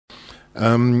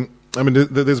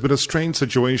There's been a strange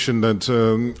situation that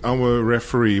our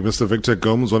referee, Mr. Victor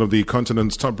Gomes, one of the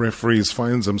continent's top referees,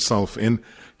 finds himself in.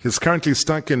 He's currently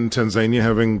stuck in Tanzania,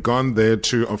 having gone there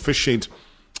to officiate,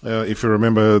 if you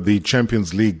remember, the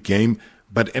Champions League game,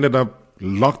 but ended up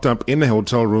locked up in a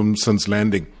hotel room since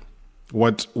landing.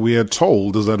 What we are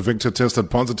told is that Victor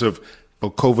tested positive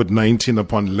for COVID-19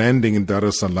 upon landing in Dar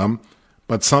es Salaam,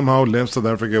 but somehow left South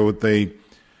Africa with a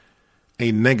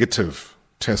negative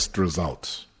test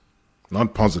result.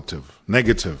 Not positive,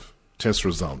 negative test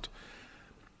result.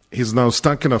 He's now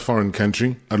stuck in a foreign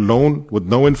country, alone, with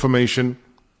no information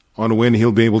on when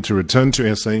he'll be able to return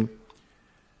to SA.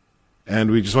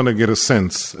 And we just want to get a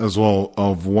sense as well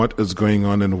of what is going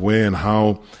on and where and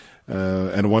how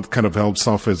and what kind of help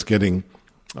SAFA is getting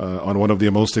on one of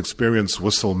their most experienced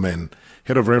whistle men.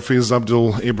 Head of Referees,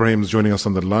 Abdul Ebrahim, is joining us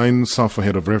on the line. SAFA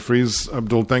Head of Referees.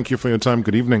 Abdul, thank you for your time.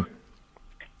 Good evening.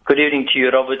 Good evening to you,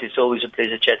 Robert. It's always a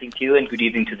pleasure chatting to you, and good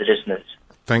evening to the listeners.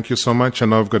 Thank you so much. I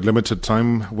know I've got limited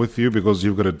time with you because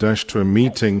you've got to dash to a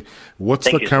meeting.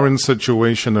 What's the current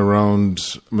situation around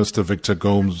Mr. Victor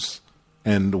Gomes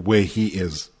and where he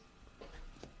is?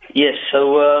 Yes,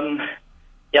 so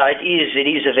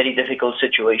it is a very difficult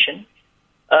situation.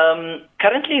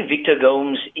 Currently, Victor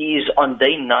Gomes is on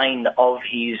day 9 of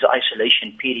his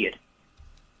isolation period.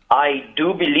 I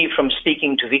do believe from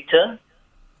speaking to Victor,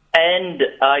 and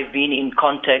I've been in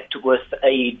contact with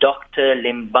a Dr.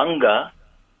 Lembanga,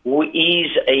 who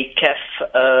is a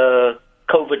CAF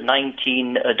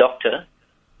COVID-19 doctor,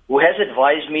 who has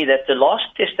advised me that the last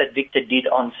test that Victor did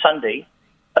on Sunday,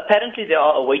 apparently they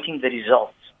are awaiting the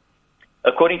results.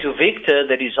 According to Victor,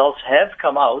 the results have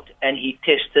come out and he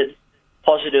tested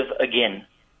positive again.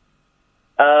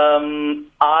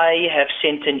 I have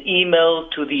sent an email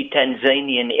to the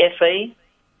Tanzanian FA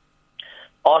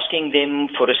asking them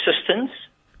for assistance,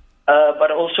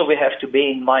 but also we have to bear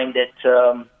in mind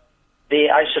that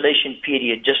their isolation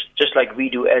period, just like we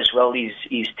do as well,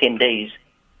 is 10 days.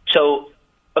 So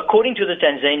according to the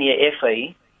Tanzania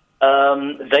FA,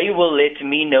 they will let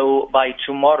me know by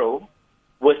tomorrow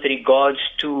with regards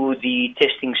to the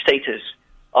testing status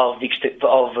of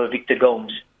Victor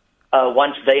Gomes,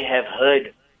 once they have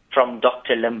heard from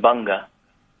Dr. Lembanga.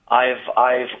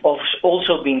 I've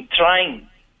also been trying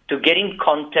to get in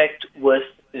contact with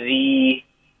the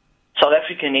South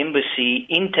African embassy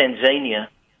in Tanzania,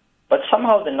 but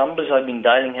somehow the numbers I've been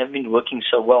dialing have been working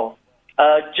so well.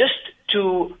 Just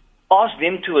to ask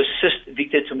them to assist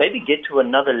Victor to maybe get to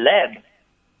another lab.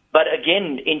 But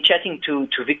again, in chatting to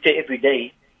Victor every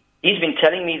day, he's been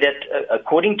telling me that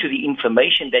according to the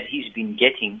information that he's been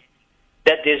getting,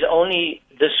 that there's only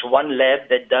this one lab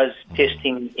that does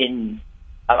testing in,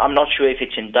 I'm not sure if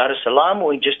it's in Dar es Salaam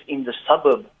or just in the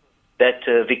suburb that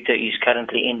Victor is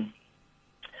currently in.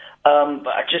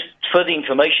 But just further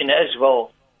information as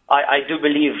well, I do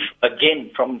believe,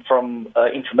 again, from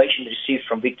information received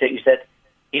from Victor, is that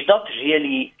he's not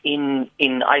really in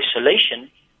isolation,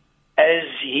 as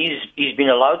he's been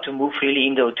allowed to move freely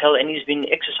in the hotel and he's been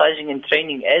exercising and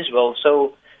training as well.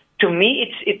 So to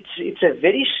me, it's a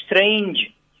very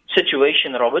strange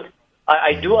situation, Robert.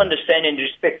 I do understand and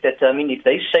respect that. I mean, if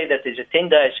they say that there's a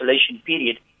 10-day isolation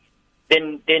period,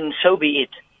 then so be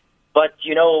it. But,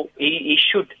 you know, he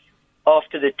should,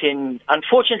 after the 10,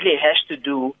 unfortunately, has to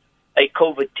do a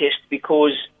COVID test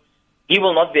because he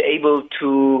will not be able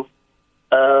to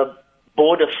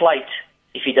board a flight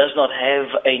if he does not have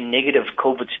a negative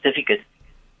COVID certificate.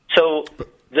 So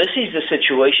this is the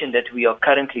situation that we are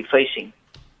currently facing.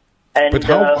 And, but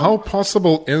how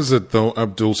possible is it, though,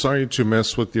 Abdul? Sorry to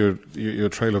mess with your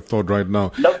trail of thought right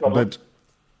now. No problem. But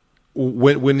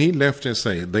when he left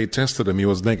SA, they tested him. He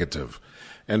was negative.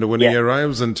 And when he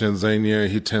arrives in Tanzania,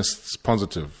 he tests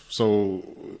positive. So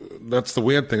that's the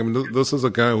weird thing. I mean, this is a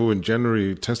guy who in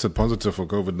January tested positive for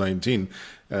COVID-19.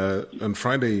 On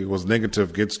Friday, he was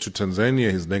negative, gets to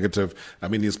Tanzania, he's negative. I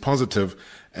mean, he's positive.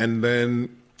 And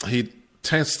then he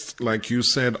tests, like you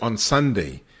said, on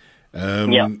Sunday.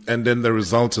 And then the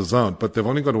result is out. But they've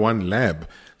only got one lab.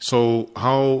 So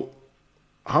how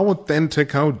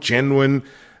authentic, how genuine,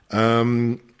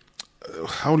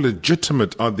 how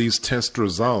legitimate are these test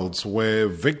results where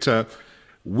Victor,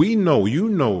 we know, you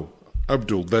know,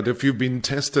 Abdul, that if you've been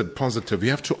tested positive, you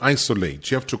have to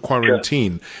isolate, you have to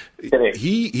quarantine. Sure.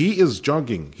 He is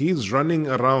jogging, he's running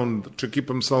around to keep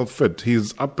himself fit,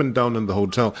 he's up and down in the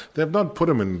hotel. They have not put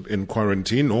him in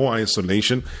quarantine or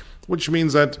isolation, which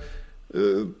means that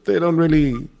they don't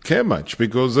really care much,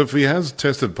 because if he has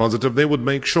tested positive, they would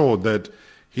make sure that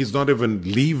he's not even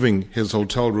leaving his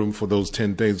hotel room for those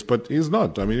 10 days, but he's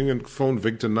not. I mean, you can phone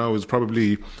Victor now, he's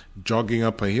probably jogging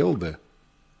up a hill there.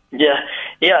 Yeah,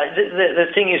 Yeah, the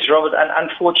thing is, Robert,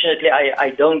 unfortunately, I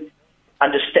don't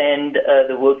understand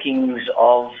the workings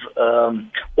of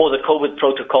all the COVID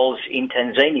protocols in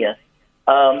Tanzania.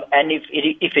 And if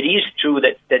it is true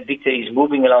that Victor is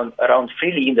moving around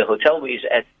freely in the hotel where he's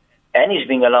at, and is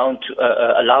being allowed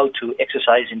to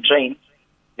exercise and train,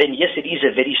 then yes, it is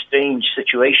a very strange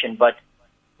situation. But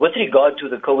with regard to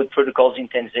the COVID protocols in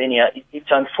Tanzania, it's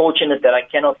unfortunate that I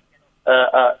cannot,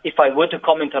 if I were to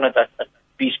comment on it, I'd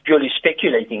be purely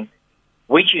speculating,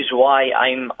 which is why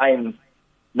I'm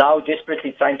now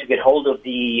desperately trying to get hold of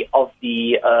the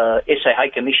SA High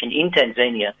Commission in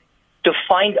Tanzania to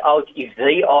find out if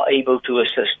they are able to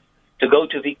assist, to go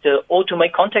to Victor or to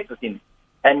make contact with him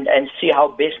and see how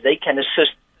best they can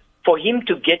assist for him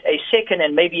to get a second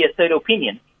and maybe a third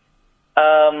opinion.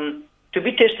 To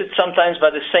be tested sometimes by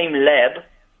the same lab,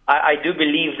 I do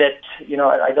believe that,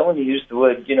 I don't want to use the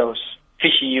word,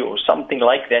 fishy or something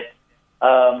like that.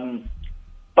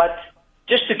 But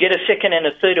just to get a second and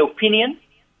a third opinion,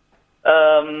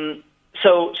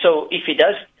 so if he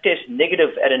does test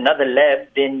negative at another lab,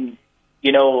 then,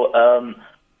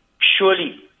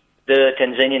 surely the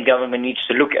Tanzanian government needs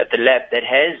to look at the lab that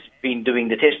has been doing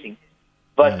the testing.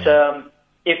 But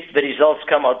if the results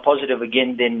come out positive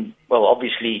again, then, well,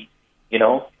 obviously,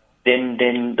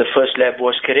 then the first lab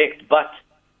was correct. But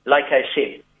like I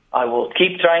said, I will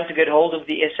keep trying to get hold of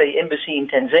the SA Embassy in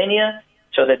Tanzania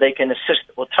so that they can assist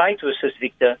or try to assist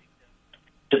Victor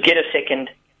to get a second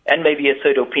and maybe a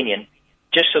third opinion,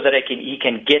 just so that he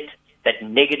can get that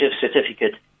negative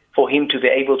certificate for him to be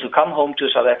able to come home to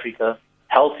South Africa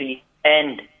healthy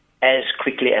and as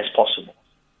quickly as possible.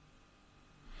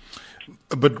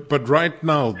 But right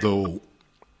now, though,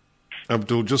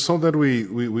 Abdul, just so that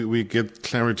we get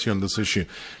clarity on this issue,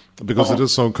 because it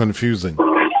is so confusing.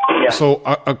 Yeah. So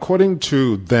according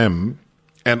to them,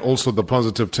 and also the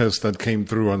positive test that came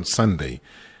through on Sunday,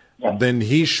 then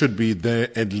he should be there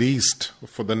at least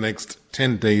for the next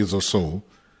 10 days or so,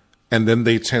 and then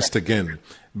they test again.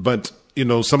 But,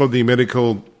 some of the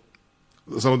medical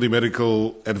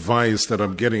advice that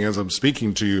I'm getting as I'm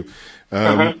speaking to you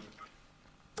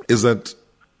is that,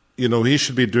 he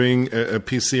should be doing a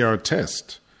PCR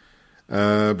test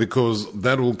because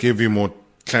that will give you more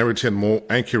clarity and more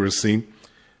accuracy.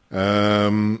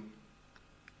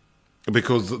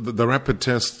 Because the rapid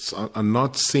tests are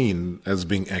not seen as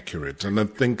being accurate. And I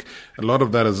think a lot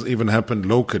of that has even happened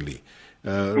locally.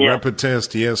 Rapid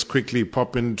test, yes, quickly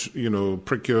pop in,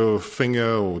 prick your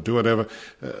finger or do whatever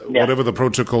the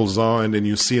protocols are, and then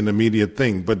you see an immediate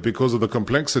thing. But because of the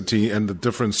complexity and the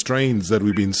different strains that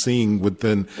we've been seeing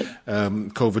within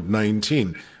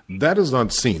COVID-19, that is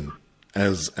not seen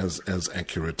as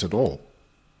accurate at all.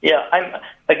 Yeah,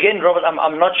 Robert,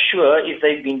 I'm not sure if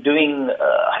they've been doing,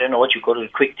 I don't know what you call it, a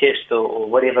quick test or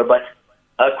whatever, but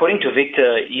according to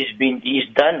Victor, he's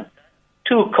done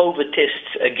 2 COVID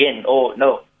tests again,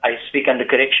 I speak under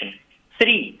correction,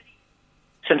 3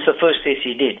 since the first test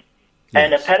he did. Yes.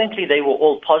 And apparently they were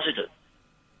all positive,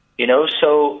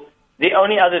 so the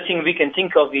only other thing we can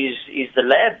think of is the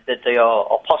lab that they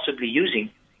are possibly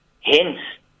using, hence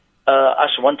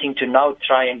us wanting to now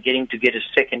try and get him to get a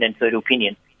second and third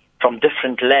opinion from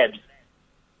different labs.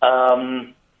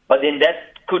 But then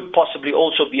that could possibly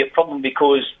also be a problem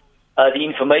because the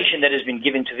information that has been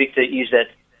given to Victor is that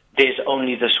there's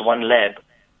only this one lab,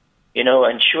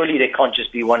 and surely there can't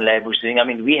just be one lab who's doing. I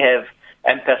mean, we have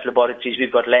Empath Laboratories,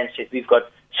 we've got Lancet, we've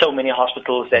got so many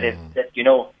hospitals that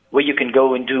where you can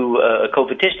go and do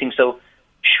COVID testing. So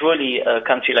surely a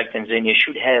country like Tanzania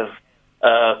should have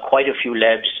quite a few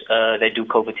labs that do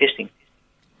COVID testing.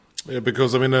 Yeah,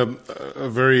 because a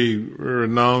very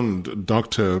renowned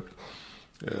doctor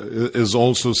is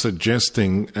also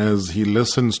suggesting, as he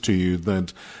listens to you,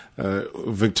 that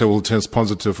Victor will test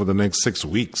positive for the next 6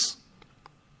 weeks,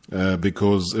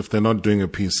 because if they're not doing a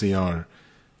PCR,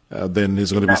 then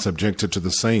he's going to be subjected to the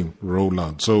same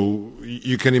rollout. So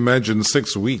you can imagine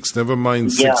 6 weeks, never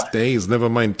mind 6 days, never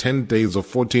mind 10 days or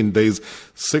 14 days,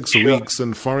 6 weeks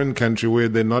in foreign country where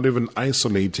they're not even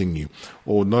isolating you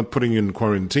or not putting you in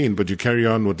quarantine, but you carry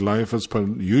on with life as per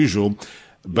usual,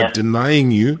 but denying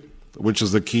you, which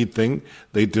is the key thing,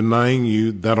 they're denying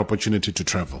you that opportunity to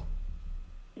travel.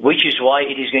 Which is why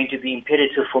it is going to be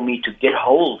imperative for me to get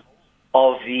hold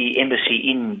of the embassy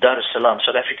in Dar es Salaam,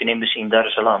 South African embassy in Dar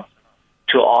es Salaam,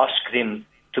 to ask them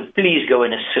to please go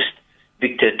and assist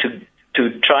Victor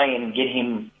to try and get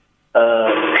him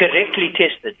correctly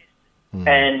tested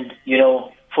and,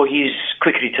 for his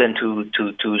quick return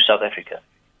to South Africa.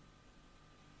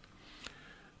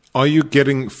 Are you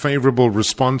getting favorable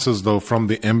responses, though, from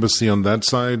the embassy on that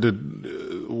side?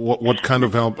 What kind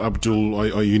of help, Abdul,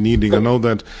 are you needing? I know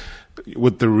that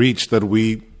with the reach that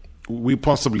we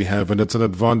possibly have, and it's an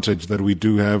advantage that we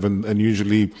do have, and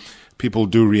usually people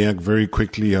do react very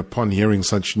quickly upon hearing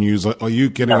such news. Are you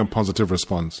getting a positive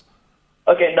response?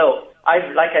 Okay, no.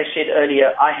 Like I said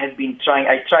earlier, I have been trying.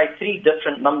 I tried 3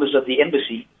 different numbers of the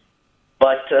embassy,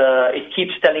 but it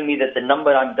keeps telling me that the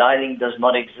number I'm dialing does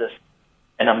not exist.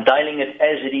 And I'm dialing it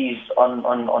as it is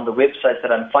on the website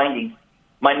that I'm finding.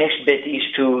 My next bet is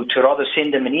to rather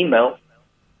send them an email,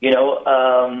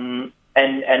 and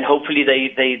hopefully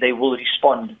they will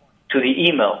respond to the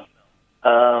email.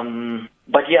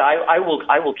 But yeah, I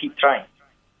will keep trying.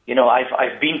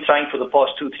 I've been trying for the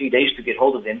past 2-3 days to get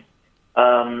hold of them.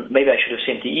 Maybe I should have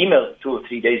sent the email 2 or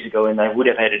 3 days ago, and I would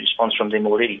have had a response from them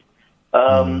already.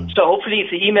 So hopefully,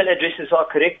 if the email addresses are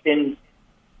correct, then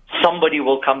somebody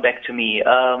will come back to me.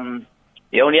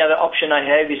 The only other option I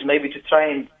have is maybe to try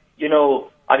and,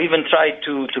 I've even tried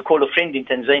to call a friend in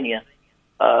Tanzania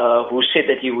who said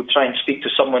that he would try and speak to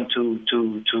someone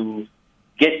to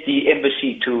get the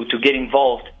embassy to get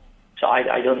involved. So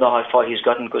I don't know how far he's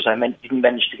gotten because I didn't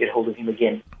manage to get hold of him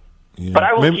again. Yeah. But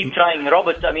I will keep trying,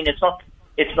 Robert. I mean, it's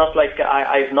not like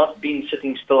I've not been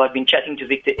sitting still. I've been chatting to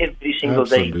Victor every single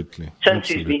day since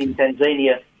he's been in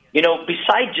Tanzania.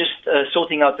 Besides just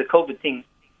sorting out the COVID thing,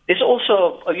 there's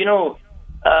also,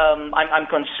 I'm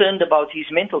concerned about his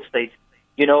mental state.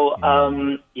 I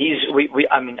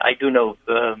do know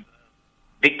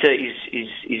Victor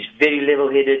is very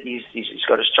level-headed. He's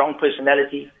got a strong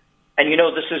personality, and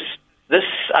this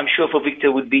I'm sure for Victor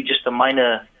would be just a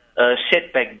minor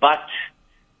setback, but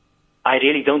I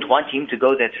really don't want him to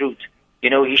go that route.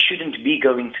 He shouldn't be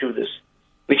going through this,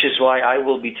 which is why I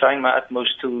will be trying my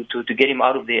utmost to get him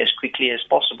out of there as quickly as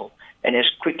possible and as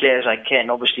quickly as I can,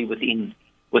 obviously within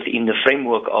the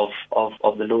framework of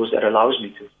the laws that allows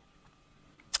me to.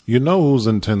 You know who's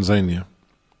in Tanzania?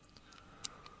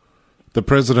 The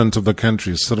president of the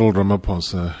country, Cyril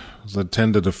Ramaphosa, has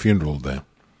attended a funeral there.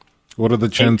 What are the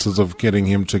chances of getting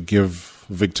him to give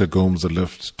Victor Gomes a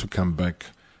lift to come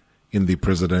back in the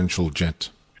presidential jet?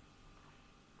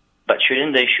 But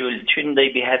shouldn't they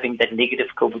be having that negative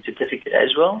COVID certificate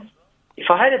as well?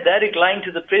 If I had a direct line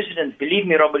to the president, believe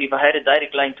me, Robert, if I had a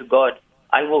direct line to God,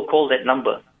 I will call that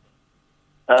number.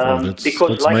 Because,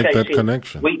 let's like make I that said,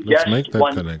 connection. we Let's just make that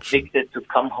want connection. Victor to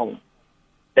come home.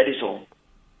 That is all.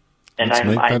 And let's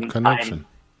make that connection. I'm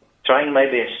trying my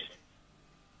best.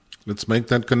 Let's make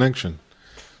that connection.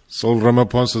 Cyril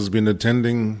Ramaphosa has been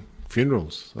attending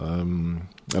funerals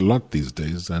a lot these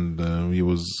days, and he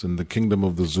was in the Kingdom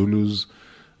of the Zulus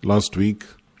last week,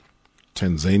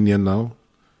 Tanzania now.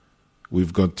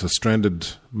 We've got a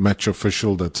stranded match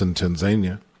official that's in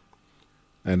Tanzania.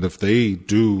 And if they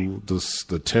do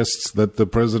the tests that the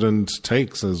president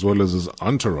takes as well as his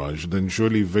entourage, then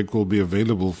surely Vic will be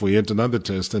available for yet another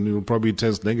test, and he'll probably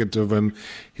test negative, and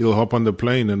he'll hop on the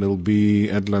plane and he'll be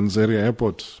at Lanseria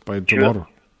Airport by tomorrow.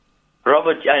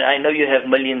 Robert, I know you have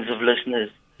millions of listeners.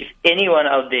 If anyone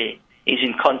out there is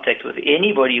in contact with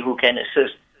anybody who can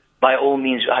assist, by all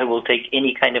means, I will take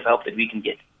any kind of help that we can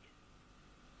get.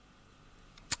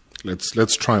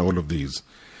 Let's try all of these.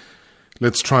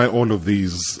 Let's try all of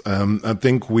these. I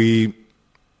think we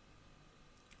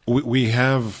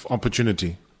have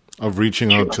opportunity of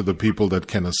reaching out to the people that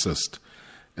can assist,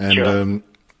 and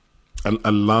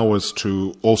allow us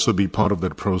to also be part of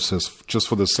that process. Just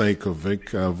for the sake of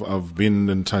Vic, I've been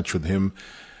in touch with him,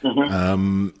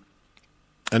 and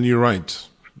you're right.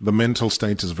 The mental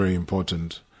state is very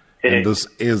important, and this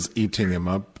is eating him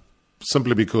up.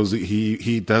 Simply because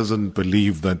he doesn't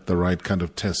believe that the right kind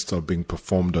of tests are being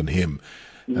performed on him,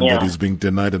 and that he's being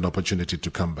denied an opportunity to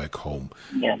come back home.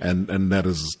 Yeah. And that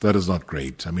is not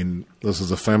great. I mean, this is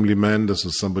a family man. This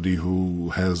is somebody who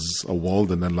has a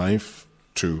world and a life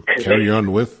to carry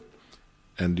on with,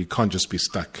 and you can't just be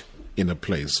stuck in a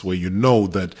place where you know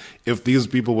that if these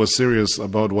people were serious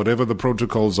about whatever the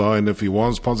protocols are, and if he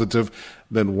was positive,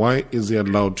 then why is he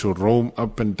allowed to roam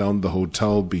up and down the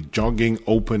hotel, be jogging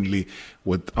openly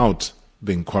without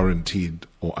being quarantined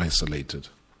or isolated?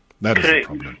 That is the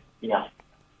problem. Yeah,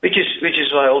 which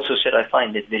is why I also said I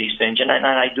find it very strange, and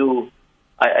I do,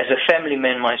 as a family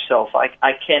man myself,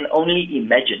 I can only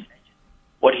imagine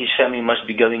what his family must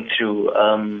be going through.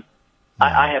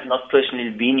 I have not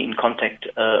personally been in contact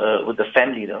with the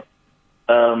family, though.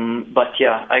 But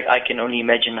yeah, I can only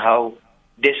imagine how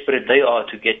desperate they are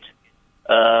to get.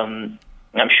 I'm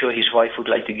sure his wife would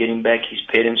like to get him back. His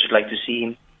parents would like to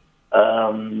see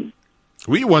him.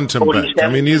 We want him back. I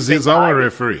mean, he's our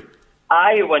referee.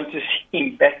 I want to see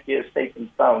him back here safe and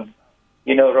sound.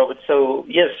 Robert. So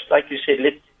yes, like you said,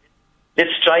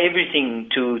 let's try everything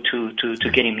to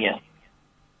get him here.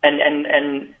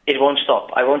 And it won't stop.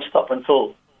 I won't stop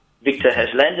until Victor has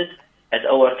landed at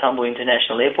OR Tambo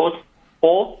International Airport,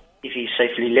 or if he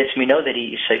safely lets me know that he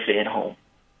is safely at home.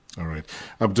 All right.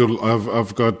 Abdul,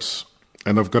 I've got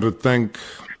to thank,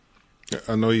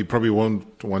 I know you probably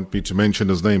won't want me to mention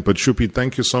his name, but Shupi,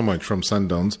 thank you so much from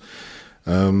Sundowns.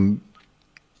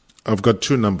 I've got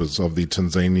 2 numbers of the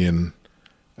Tanzanian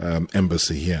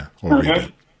embassy here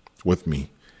already with me.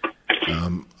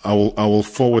 I will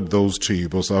forward those to you,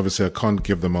 because obviously I can't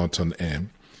give them out on air.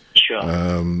 Sure.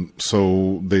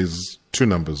 So there's 2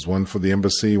 numbers, one for the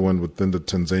embassy, one within the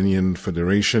Tanzanian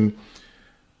Federation.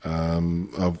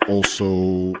 I've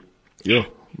also,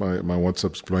 my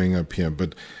WhatsApp's blowing up here,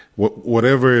 but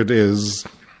whatever it is,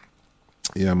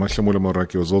 Mahlamula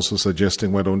Moraki was also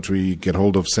suggesting, why don't we get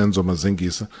hold of Senzo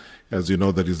Mazingisa, as you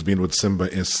know that he's been with Simba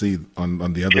SC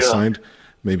on the other side.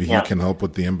 Maybe he can help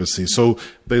with the embassy. So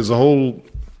there's a whole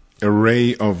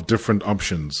array of different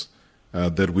options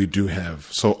that we do have.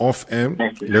 So off air,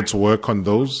 let's work on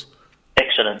those.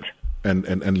 Excellent.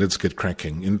 And let's get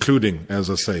cracking, including, as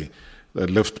I say, a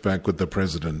lift back with the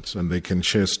president, and they can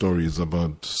share stories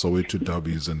about Soweto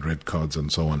derbies and red cards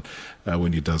and so on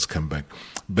when he does come back.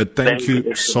 But thank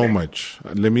you so much.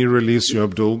 Let me release you,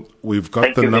 Abdul. We've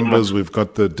got the numbers, we've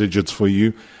got the digits for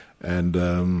you,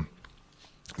 and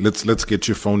let's get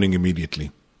you phoning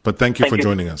immediately. But thank you for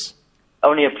joining us.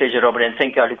 Only a pleasure, Robert, and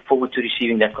thank you. I look forward to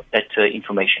receiving that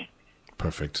information.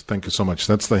 Perfect. Thank you so much.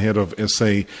 That's the head of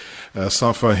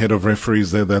SAFA, head of referees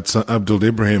there. That's Abdul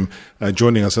Ebrahim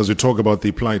joining us as we talk about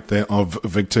the plight there of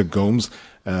Victor Gomes.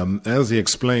 As he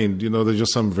explained, there's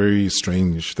just some very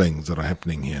strange things that are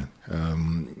happening here.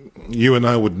 You and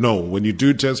I would know when you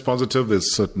do test positive,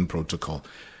 there's certain protocol.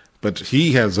 But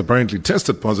he has apparently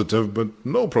tested positive, but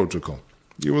no protocol.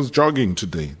 He was jogging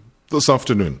today, this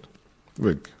afternoon,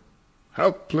 Vic,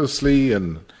 helplessly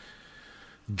and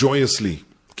joyously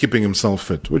keeping himself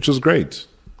fit, which is great.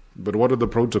 But what are the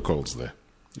protocols there?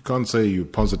 You can't say you're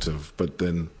positive, but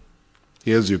then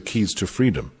here's your keys to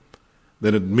freedom.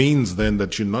 Then it means then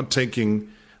that you're not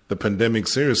taking the pandemic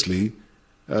seriously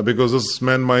because this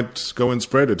man might go and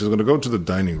spread it. He's going to go to the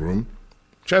dining room,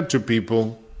 chat to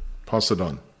people, pass it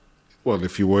on. Well,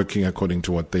 if you're working according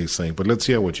to what they're saying. But let's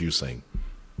hear what you're saying.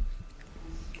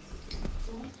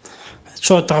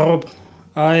 Sure, Rob.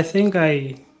 I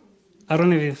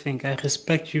don't even think, I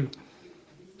respect you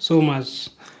so much.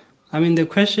 I mean, the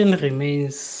question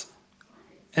remains,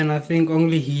 and I think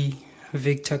only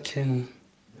Victor, can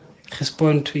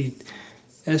respond to it.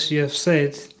 As you have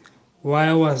said,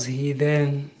 why was he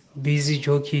then busy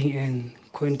joking and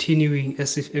continuing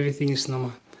as if everything is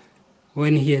normal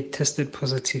when he had tested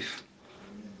positive?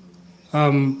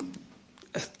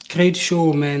 Great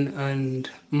show, man, and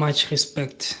much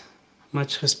respect.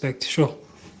 Much respect, sure.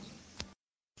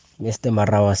 Mr.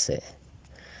 Marawa said,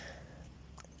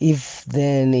 if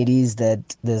then it is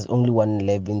that there's only one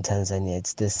lab in Tanzania,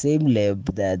 it's the same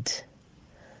lab that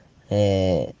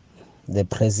the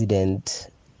president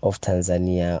of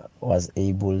Tanzania was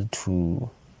able to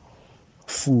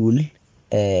fool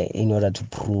in order to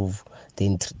prove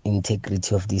the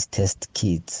integrity of these test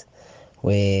kits,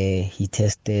 where he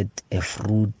tested a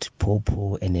fruit,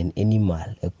 pawpaw, and an animal,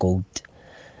 a goat,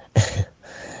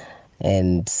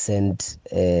 and sent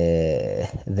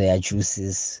their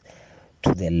juices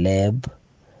to the lab,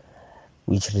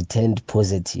 which returned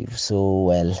positive. So,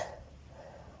 well,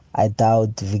 I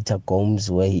doubt Victor Gomes,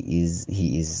 where he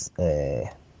is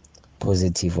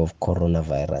positive of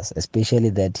coronavirus, especially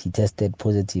that he tested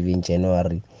positive in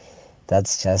January.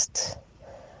 That's just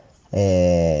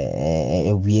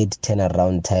a weird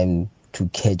turnaround time to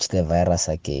catch the virus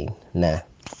again. Nah,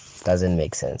 doesn't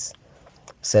make sense.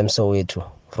 Sam Soweto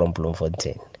from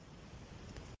Bloemfontein.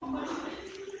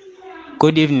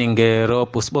 Good evening,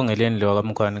 Rob. Usibongeleni lo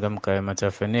kamkhwana kamgaya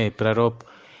mathafene. Rob,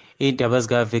 indaba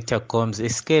zika Victor Gomes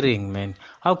is scaring, man.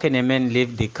 How can a man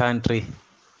leave the country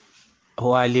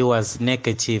while he was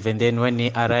negative, and then when he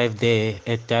arrived there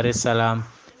at Dar es Salaam,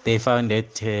 they found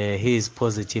that he is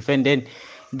positive, and then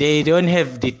they don't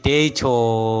have the date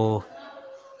or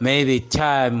maybe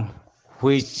time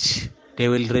which they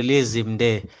will release him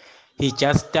there. He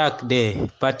just stuck there,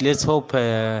 but let's hope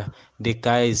the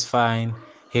guy is fine.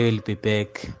 He will be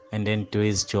back and then do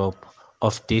his job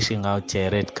of dishing out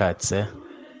red cards.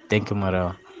 Thank you,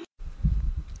 Marawa.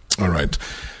 All right.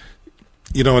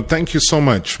 Thank you so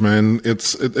much, man.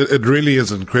 It really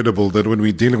is incredible that when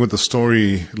we're dealing with a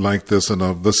story like this and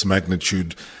of this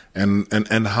magnitude,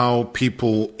 and how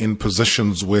people in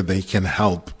positions where they can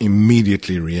help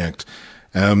immediately react.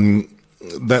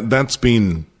 That's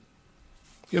been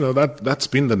that's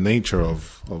been the nature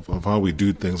of how we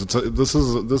do things. This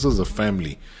is a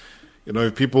family.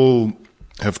 If people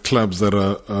have clubs that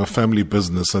are a family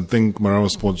business, I think Marawa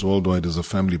Sports Worldwide is a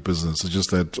family business. It's just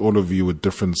that all of you with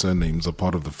different surnames are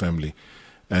part of the family,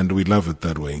 and we love it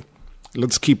that way.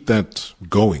 Let's keep that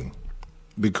going,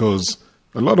 because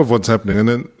a lot of what's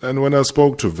happening, and when I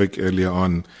spoke to Vic earlier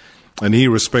on, and he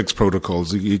respects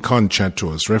protocols, he can't chat to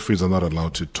us. Referees are not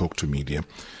allowed to talk to media.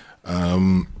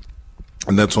 And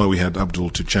that's why we had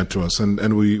Abdul to chat to us,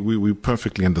 and we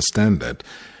perfectly understand that.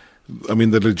 I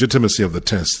mean, the legitimacy of the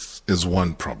tests is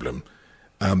one problem.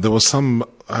 There was some,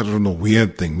 I don't know,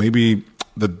 weird thing. Maybe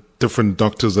the different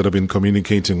doctors that I've been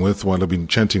communicating with while I've been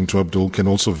chatting to Abdul can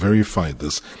also verify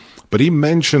this. But he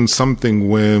mentioned something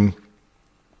where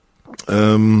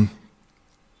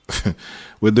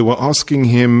where they were asking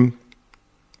him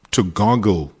to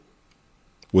gargle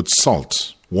with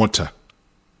salt water.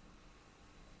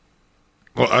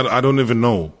 Well, I don't even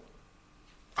know.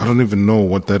 I don't even know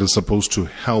what that is supposed to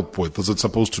help with. Is it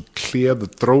supposed to clear the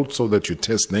throat so that you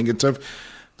test negative?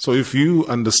 So if you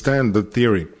understand the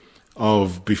theory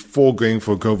of before going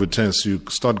for a COVID test, you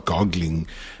start gargling,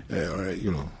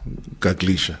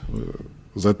 gaglisha.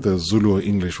 Is that the Zulu or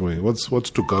English way? What's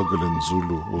to gargle in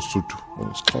Zulu or Sotho or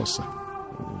Xhosa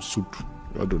or Sotho?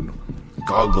 I don't know.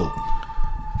 Gargle.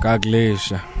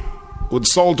 Gaglisha. With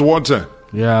salt water.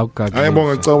 Yeah,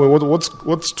 gaglisha.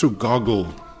 What's to gargle?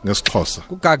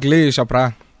 Ukaglisha,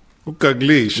 bra.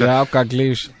 Ukaglisha. Yeah,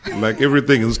 ukaglisha. Like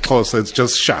everything is Xhosa, it's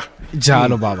just sha.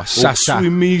 Jalo baba. Sha sha.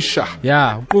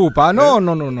 Yeah, uqupa.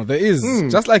 No. There is.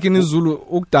 Just like in Zulu,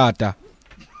 ukdata.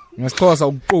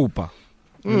 Xhosa uqupa.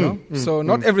 You know? So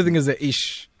not everything is a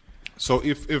ish. So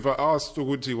if I asked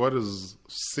Uguti what is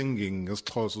singing as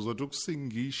Xhosa, uzothi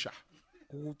ukusingisha.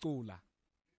 Ukucula.